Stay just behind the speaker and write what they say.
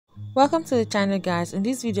Welcome to the channel, guys. In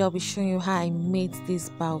this video I'll be showing you how I made this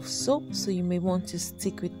bar of soap, so you may want to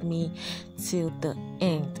stick with me till the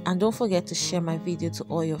end, and don't forget to share my video to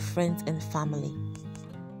all your friends and family.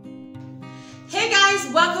 Hey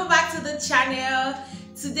guys, welcome back to the channel.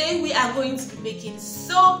 Today we are going to be making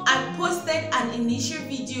soap. I posted an initial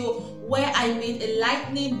video where I made a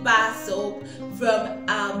lightening bar soap from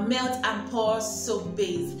melt and pour soap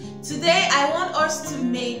base. Today I want us to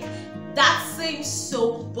make that same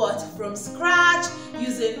soap but from scratch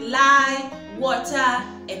using lye, water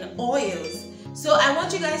and oils. So I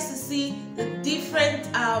want you guys to see the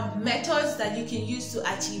different methods that you can use to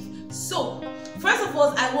achieve soap. First of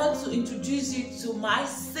all, I want to introduce you to my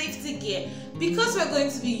safety gear. Because we're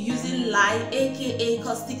going to be using lye, aka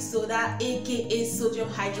caustic soda, aka sodium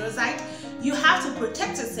hydroxide, you have to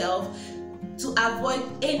protect yourself to avoid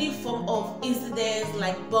any form of incidents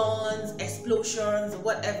like burns, explosions,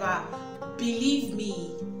 whatever. Believe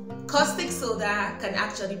me, caustic soda can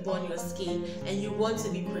actually burn your skin and you want to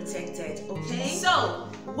be protected, okay? So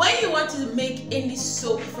when you want to make any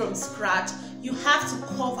soap from scratch, you have to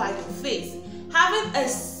cover your face. Having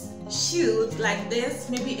a shield like this,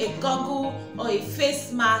 maybe a goggle or a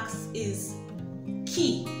face mask, is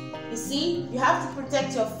key. You see, you have to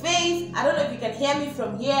protect your face. I don't know if you can hear me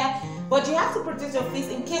from here, but you have to protect your face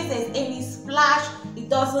in case there's any splash, it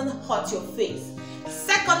doesn't hurt your face.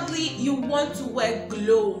 Secondly, you want to wear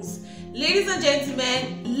gloves. Ladies and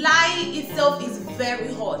gentlemen, lye itself is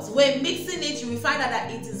very hot. When mixing it, you will find out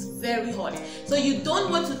that it is very hot. So you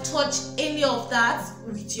don't want to touch any of that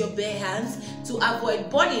with your bare hands to avoid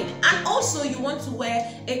burning. And also you want to wear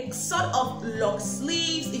a sort of long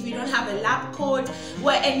sleeves if you don't have a lab coat.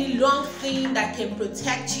 Wear any long thing that can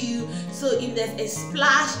protect you, so if there's a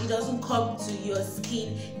splash, it doesn't come to your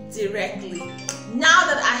skin directly. Now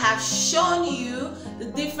that I have shown you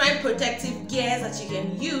the different protective gears that you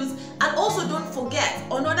can use, and also don't forget,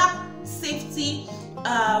 another safety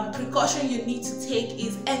precaution you need to take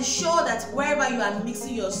is ensure that wherever you are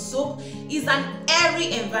mixing your soap is an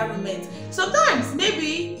airy environment. Sometimes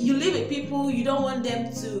maybe you live with people, you don't want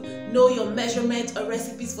them to know your measurement or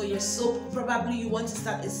recipes for your soap. Probably you want to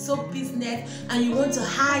start a soap business and you want to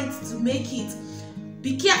hide to make it.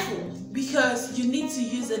 Be careful, because you need to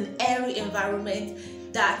use an airy environment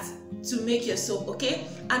to make your soap, okay?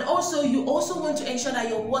 And also you also want to ensure that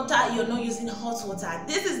your water, you're not using hot water.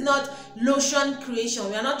 This is not lotion creation.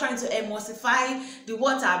 We are not trying to emulsify the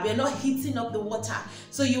water. We are not heating up the water.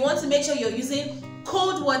 So you want to make sure you're using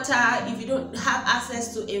cold water. If you don't have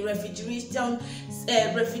access to a refrigeration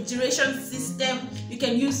system, you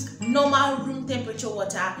can use normal room temperature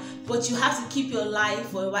water, but you have to keep your lye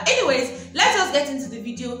forever. Anyways, let us get into the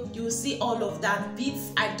video. You will see all of that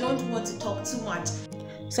bits. I don't want to talk too much.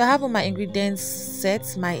 So I have all my ingredients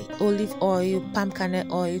set: my olive oil, palm kernel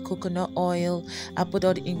oil, coconut oil. I put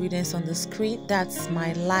all the ingredients on the screen. That's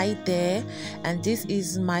my lye there, and this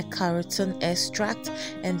is my carotene extract,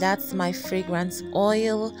 and that's my fragrance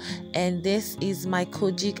oil, and this is my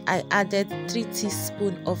kojic. I added 3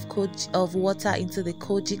 teaspoons of water into the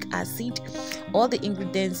kojic acid. All the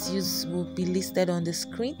ingredients used will be listed on the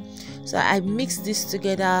screen. So I mixed this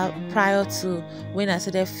together prior to when I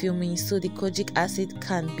started filming, so the kojic acid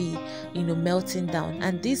can be, melting down.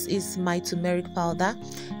 And this is my turmeric powder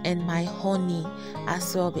and my honey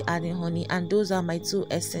as well. I'll be adding honey, and those are my 2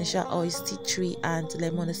 essential oils, tea tree and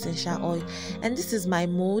lemon essential oil. And this is my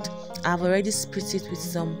mold. I've already sprayed it with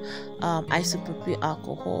some isopropyl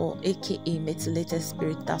alcohol, aka methylated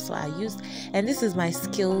spirit. That's what I used. And this is my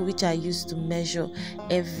scale, which I use to measure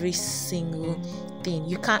every single thing.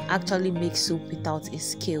 You can't actually make soap without a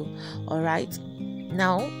scale. All right,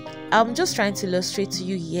 now I'm just trying to illustrate to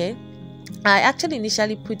you here. I actually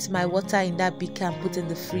initially put my water in that beaker and put in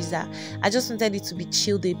the freezer. I just wanted it to be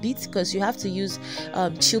chilled a bit, because you have to use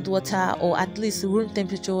chilled water or at least room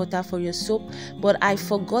temperature water for your soap. But I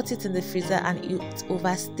forgot it in the freezer and it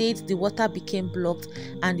overstayed. The water became blocked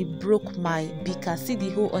and it broke my beaker. See the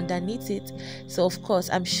hole underneath it? So of course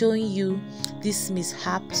I'm showing you this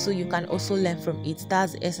mishap so you can also learn from it.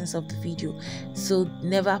 That's the essence of the video. So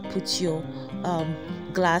never put your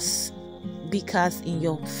glass beakers in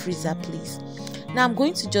your freezer, please. Now I'm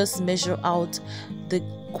going to just measure out the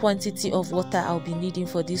quantity of water I'll be needing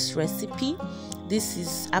for this recipe. This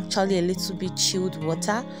is actually a little bit chilled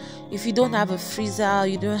water. If you don't have a freezer,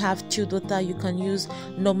 you don't have chilled water, you can use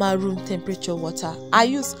normal room temperature water. I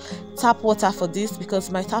use tap water for this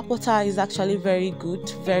because my tap water is actually very good,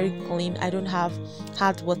 very clean. I don't have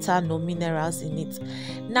hard water, no minerals in it.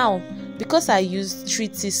 Now because I used 3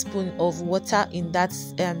 teaspoons of water in that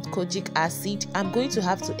kojic acid, I'm going to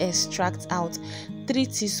have to extract out 3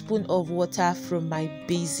 teaspoons of water from my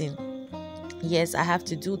basin. Yes, I have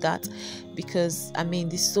to do that because I mean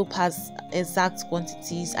the soap has exact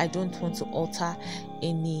quantities. I don't want to alter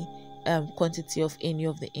any quantity of any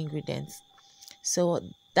of the ingredients. So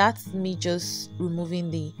that's me just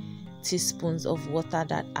removing the teaspoons of water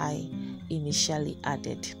that I initially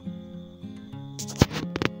added.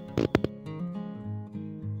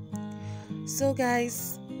 So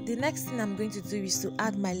guys, the next thing I'm going to do is to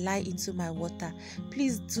add my lye into my water.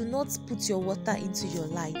 Please do not put your water into your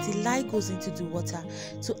lye. The lye goes into the water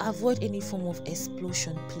to avoid any form of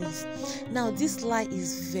explosion, please. Now this lye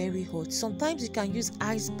is very hot. Sometimes you can use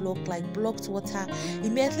ice block, like blocked water.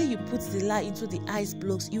 Immediately you put the lye into the ice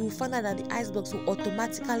blocks, you will find out that the ice blocks will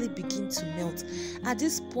automatically begin to melt. At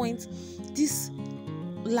this point, this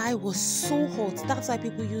lye was so hot. That's why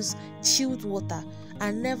people use chilled water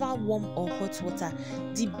and never warm or hot water.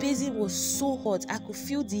 The basin was so hot, I could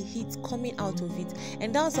feel the heat coming out of it,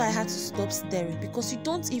 and that's why I had to stop stirring, because you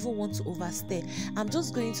don't even want to overstir. I'm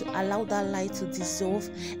just going to allow that lye to dissolve,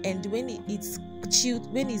 and when it's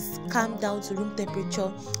chilled, when it's calmed down to room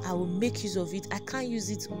temperature, I will make use of it. I can't use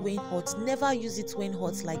it when hot. Never use it when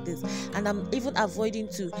hot like this. And I'm even avoiding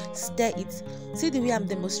to stir it. See the way I'm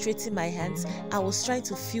demonstrating my hands? I was trying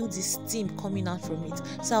to feel the steam coming out from it.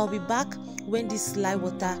 So I'll be back when this lye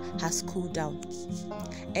water has cooled down.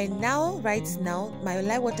 And now, right now, my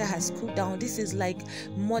lye water has cooled down. This is like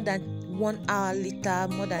more than 1 hour later,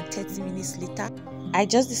 more than 30 minutes later. I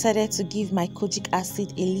just decided to give my kojic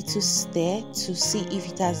acid a little stir to see if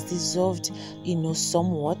it has dissolved,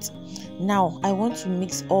 somewhat. Now I want to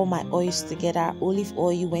mix all my oils together. Olive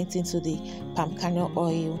oil went into the palm kernel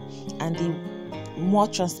oil, and the more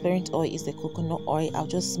transparent oil is the coconut oil. I'll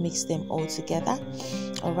just mix them all together.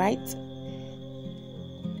 All right.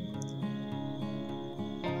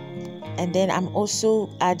 And then I'm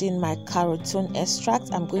also adding my carrotone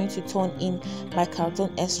extract. I'm going to turn in my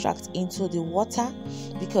carrotone extract into the water,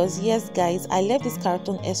 because yes guys, I left this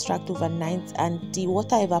carrotone extract overnight and the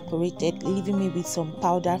water evaporated, leaving me with some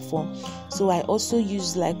powder form. So I also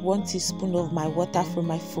used like 1 teaspoon of my water from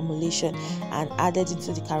my formulation and added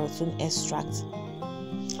into the carrotone extract.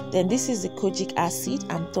 Then this is the kojic acid.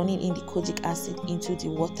 I'm turning in the kojic acid into the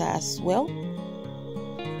water as well.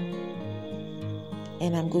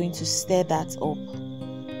 And I'm going to stir that up.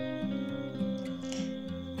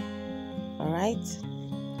 All right.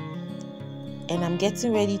 And I'm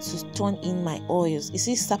getting ready to turn in my oils. You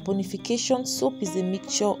see, saponification soap is a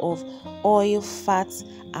mixture of oil, fat,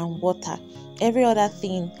 and water. Every other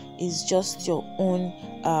thing is just your own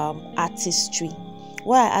artistry.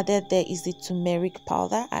 What I added there is the turmeric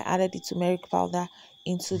powder. I added the turmeric powder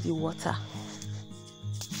into the water.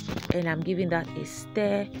 And I'm giving that a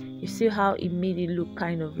stir. You see how it made it look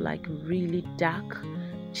kind of like really dark,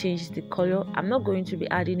 changed the color. I'm not going to be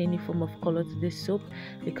adding any form of color to this soap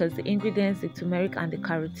because the ingredients, the turmeric and the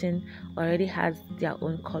carotene, already has their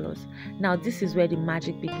own colors. Now this is where the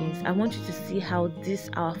magic begins. I want you to see how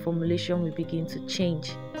our formulation will begin to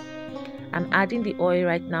change. I'm adding the oil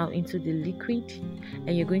right now into the liquid,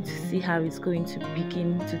 and you're going to see how it's going to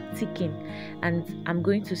begin to thicken, and I'm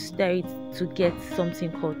going to stir it to get something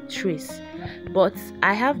called trace. But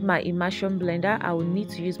I have my immersion blender. I will need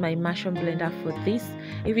to use my immersion blender for this.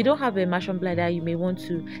 If you don't have an immersion blender, you may want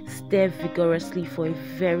to stir vigorously for a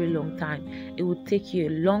very long time. It will take you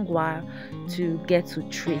a long while to get to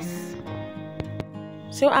trace.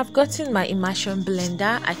 So I've gotten my immersion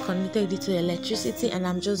blender. I connected it to electricity, and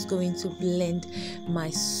I'm just going to blend my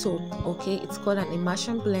soap. Okay, it's called an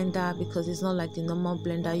immersion blender because it's not like the normal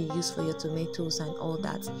blender you use for your tomatoes and all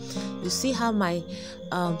that. You see how my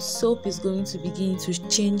soap is going to begin to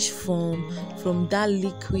change from that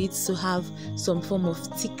liquid to have some form of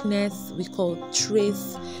thickness we call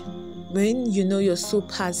trace. When you know your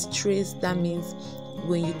soap has trace, that means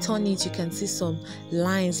when you turn it, you can see some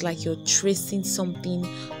lines like you're tracing something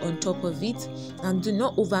on top of it. And do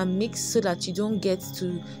not over mix so that you don't get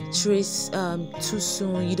to trace too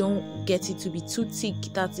soon. You don't get it to be too thick.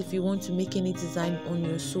 That's if you want to make any design on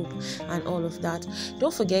your soap and all of that.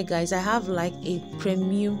 Don't forget guys, I have like a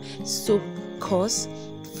premium soap course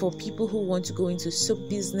for people who want to go into soap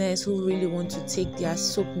business, who really want to take their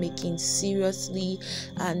soap making seriously.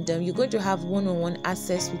 And you're going to have one-on-one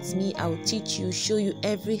access with me. I will teach you, show you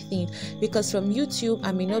everything, because from YouTube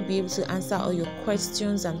I may not be able to answer all your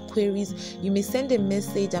questions and queries. You may send a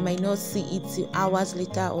message, I might not see it till hours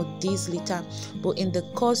later or days later, but in the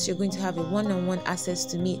course you're going to have a one-on-one access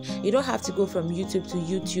to me. You don't have to go from YouTube to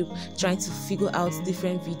YouTube trying to figure out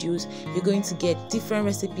different videos. You're going to get different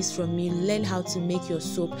recipes from me, learn how to make your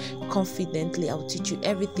soap confidently. I'll teach you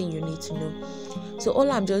everything you need to know. So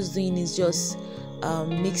all I'm just doing is just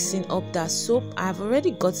mixing up that soap. I've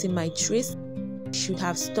already gotten my trace. Should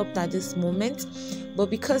have stopped at this moment, but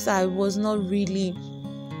because I was not really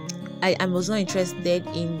I was not interested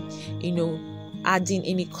in adding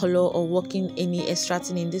any color or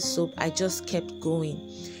extracting in this soap, I just kept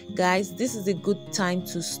going. Guys, this is a good time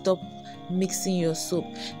to stop mixing your soap,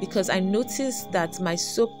 because I noticed that my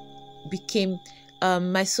soap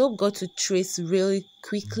got to trace really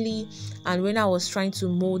quickly, and when I was trying to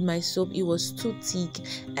mold my soap, it was too thick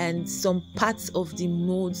and some parts of the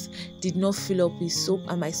molds did not fill up with soap,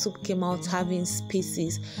 and my soap came out having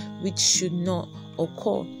spaces which should not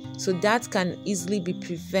occur. So that can easily be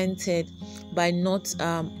prevented by not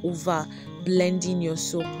over blending your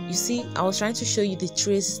soap. You see, I was trying to show you the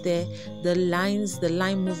trace there, the lines, the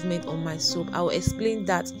line movement on my soap. I will explain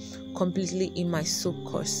that completely in my soap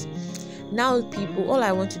course. Now people, all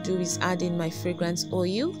I want to do is add in my fragrance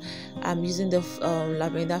oil. I'm using the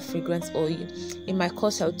lavender fragrance oil. In my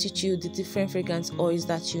course I'll teach you the different fragrance oils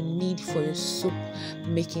that you need for your soap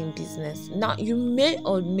making business. Now you may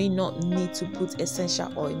or may not need to put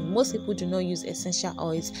essential oil. Most people do not use essential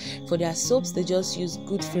oils for their soaps. They just use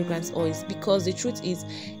good fragrance oils, because the truth is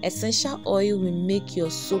essential oil will make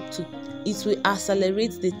your soap it will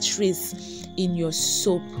accelerate the trace in your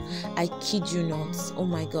soap. I kid you not. Oh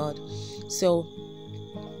my god. So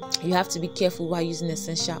you have to be careful while using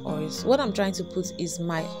essential oils. What I'm trying to put is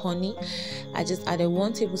my honey. I just added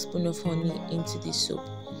 1 tablespoon of honey into the soap.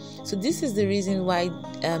 So this is the reason why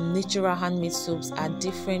natural handmade soaps are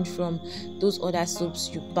different from those other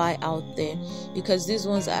soaps you buy out there, because these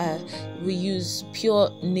ones we use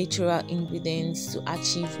pure natural ingredients to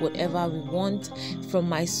achieve whatever we want. From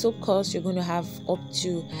my soap course, you're going to have up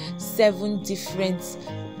to 7 different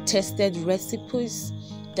tested recipes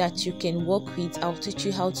that you can work with. I'll teach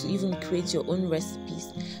you how to even create your own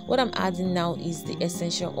recipes. What I'm adding now is the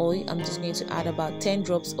essential oil. I'm just going to add about 10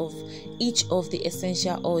 drops of each of the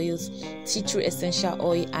essential oils, tea tree essential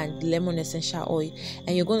oil and lemon essential oil,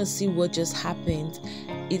 and you're going to see what just happened.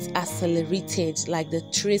 It accelerated, like the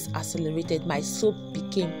trace accelerated. My soap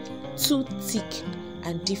became too thick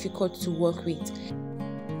and difficult to work with.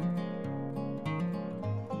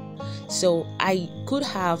 So I could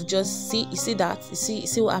have just see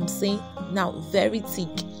what I'm saying now, very thick.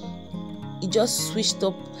 It just switched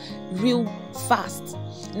up real fast.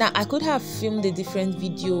 Now I could have filmed a different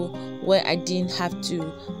video where I didn't have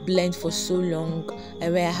to blend for so long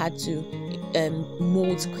and where I had to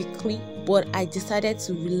mold quickly, but I decided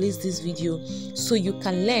to release this video so you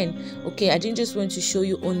can learn. Okay, I didn't just want to show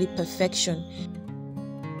you only perfection.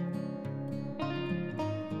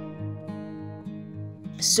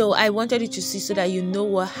 So I wanted you to see so that you know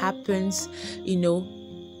what happens,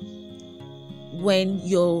 when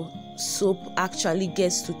your soap actually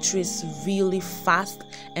gets to trace really fast,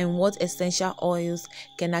 and what essential oils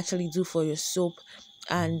can actually do for your soap,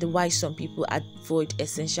 and why some people avoid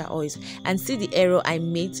essential oils. And see the error I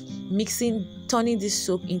made turning this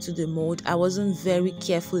soap into the mold. I wasn't very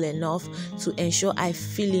careful enough to ensure I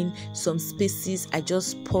fill in some spaces. I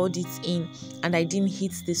just poured it in and I didn't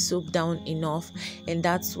heat the soap down enough, and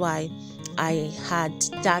that's why I had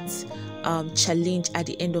that challenge at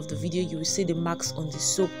the end of the video. You will see the marks on the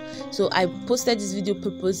soap. So I posted this video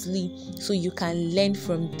purposely so you can learn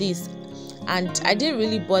from this. And I didn't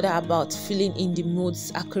really bother about filling in the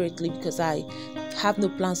molds accurately because I have no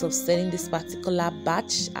plans of selling this particular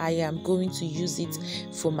batch. I am going to use it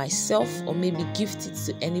for myself, or maybe gift it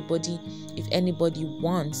to anybody if anybody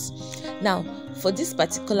wants. Now for this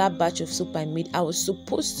particular batch of soap I made, I was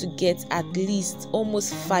supposed to get at least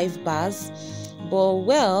almost 5 bars, but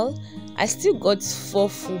well, I still got 4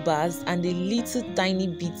 full bars and a little tiny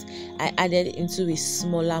bit I added into a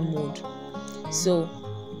smaller mold. So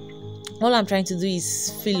all I'm trying to do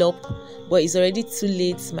is fill up, but it's already too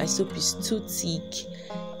late. My soap is too thick,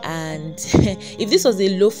 and if this was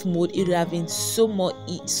a loaf mold, it would have been so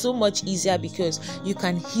much easier because you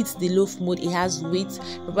can heat the loaf mold. It has weight.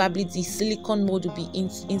 Probably the silicone mold will be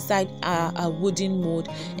inside a wooden mold,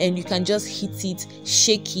 and you can just heat it,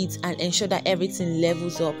 shake it, and ensure that everything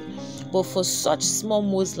levels up. But for such small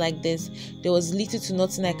molds like this, there was little to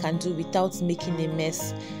nothing I can do without making a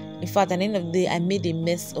mess. In fact, at the end of the day, I made a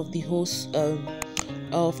mess of the whole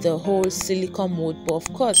silicone mold. But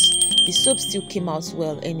of course, the soap still came out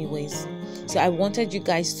well anyways. So I wanted you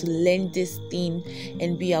guys to learn this thing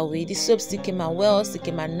and be aware. The soap still came out well, still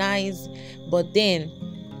came out nice, but then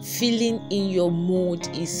filling in your mold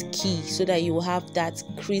is key so that you will have that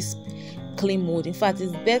crisp, clean mold. In fact,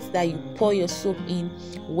 it's best that you pour your soap in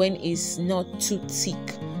when it's not too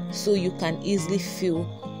thick, so you can easily fill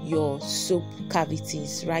your soap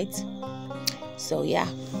cavities, right? So yeah.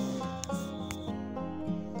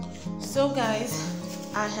 So guys,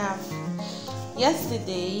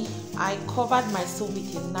 yesterday I covered my soap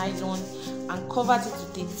with a nylon and covered it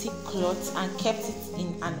with a thick cloth and kept it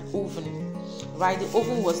in an oven. Right, the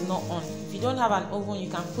oven was not on. If you don't have an oven, you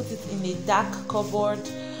can put it in a dark cupboard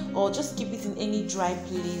or just keep it in any dry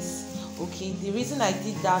place. Okay, the reason I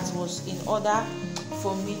did that was in order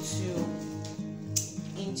for me to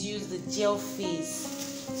induce the gel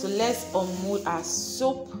phase. So let's unmold our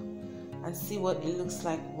soap and see what it looks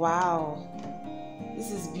like. Wow,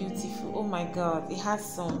 this is beautiful. Oh my god, it has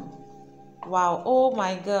some, wow, oh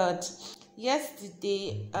my god.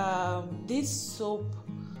 Yesterday this soap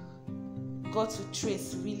got to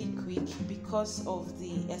trace really quick because of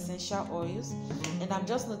the essential oils, and I'm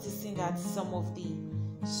just noticing that some of the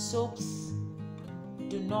soaps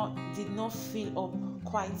did not fill up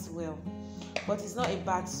quite well. But it's not a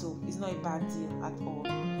bad soap, it's not a bad deal at all.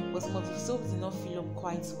 But some of the soaps did not fill up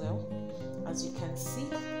quite well, as you can see.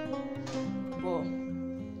 But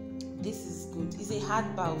this is good. It's a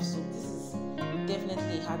hard bar of soap. This is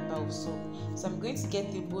definitely a hard bar of soap. So I'm going to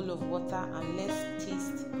get a bowl of water and let's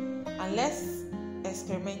taste and let's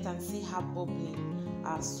experiment and see how bubbly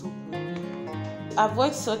our soap will be. To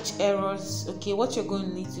avoid such errors, okay, what you're going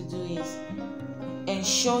to need to do is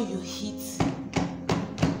ensure you heat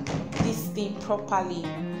this thing properly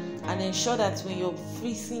and ensure that when you're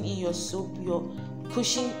freezing in your soap, you're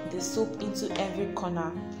pushing the soap into every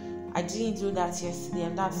corner. I didn't do that yesterday,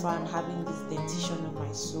 and that's why I'm having this dentition on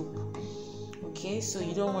my soap. Okay, so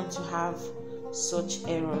you don't want to have such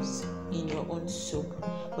errors in your own soap,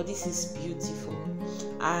 but this is beautiful.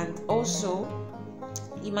 And also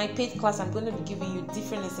in my paid class, I'm going to be giving you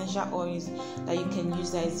different essential oils that you can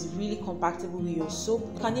use that is really compatible with your soap.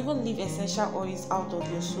 You can even leave essential oils out of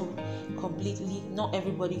your soap completely. Not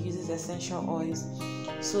everybody uses essential oils,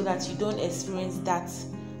 so that you don't experience that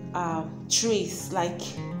trace. Like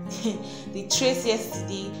the trace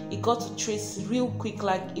yesterday, it got to trace real quick,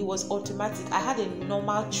 like it was automatic. I had a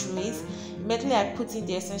normal trace. Immediately I put in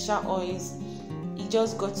the essential oils, it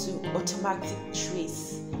just got to automatic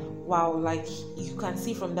trace. Wow, like you can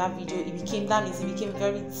see from that video, it became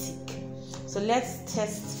very thick. So let's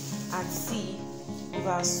test and see if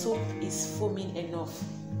our soap is foaming enough.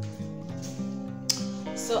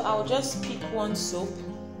 So I'll just pick one soap,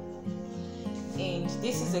 and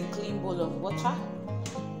this is a clean bowl of water,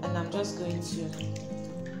 and I'm just going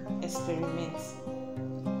to experiment.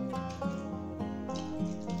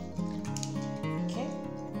 Okay,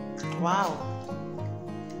 wow,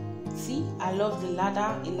 see, I love the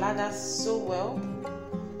ladder. It lathers so well,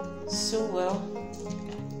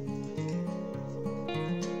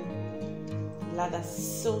 lathers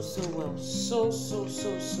so well, so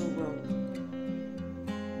well.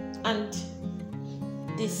 And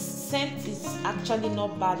the scent is actually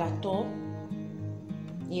not bad at all.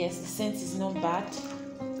 Yes, the scent is not bad.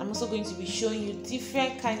 I'm also going to be showing you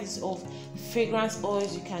different kinds of fragrance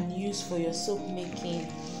oils you can use for your soap making.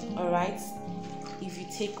 Alright, if you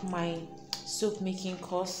take my soap making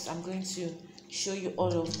course, I'm going to show you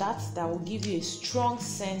all of that will give you a strong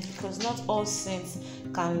scent, because not all scents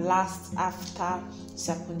can last after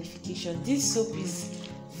saponification. This soap is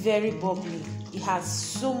very bubbly. It has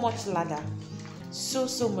so much lather, so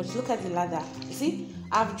much. Look at the lather. You see,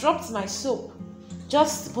 I've dropped my soap,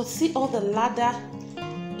 but see all the lather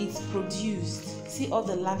it produced. See all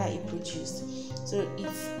the lather it produced. So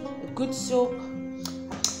it's a good soap.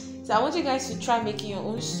 So I want you guys to try making your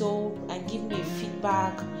own soap and give me a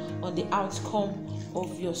feedback on the outcome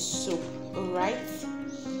of your soap. Alright,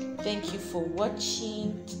 thank you for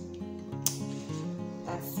watching.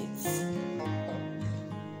 That's it.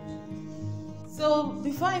 So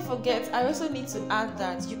before I forget, I also need to add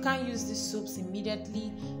that you can't use these soaps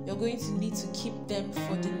immediately. You're going to need to keep them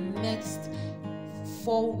for the next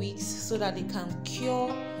 4 weeks so that they can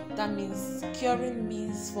cure. That means curing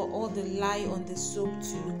means for all the lye on the soap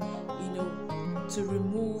to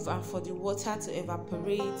remove and for the water to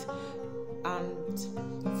evaporate. and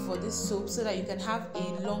for this soap, so that you can have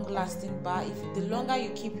a long lasting bar. If the longer you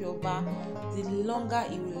keep your bar, the longer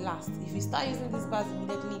it will last. If you start using these bars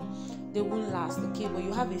immediately, they won't last, okay? But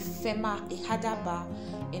you have a firmer, a harder bar,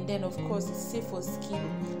 and then of course it's safe for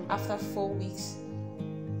skin. After 4 weeks,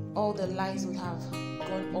 all the lines will have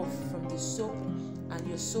gone off from the soap and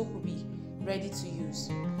your soap will be ready to use.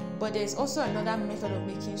 But there's also another method of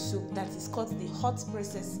making soap that is called the hot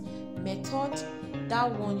process method.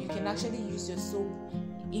 That one, you can actually use your soap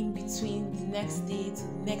in between the next day to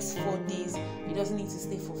the next 4 days. It doesn't need to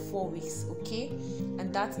stay for 4 weeks, okay?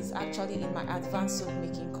 And that is actually in my advanced soap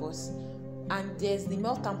making course. And there's the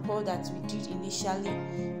melt and pour that we did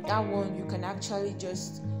initially. That one, you can actually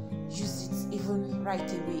just use it even right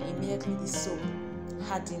away. Immediately the soap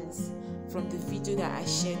hardens, from the video that I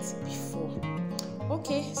shared before.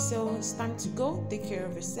 Okay, so it's time to go. Take care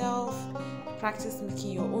of yourself, practice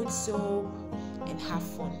making your own soap, and have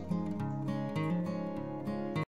fun.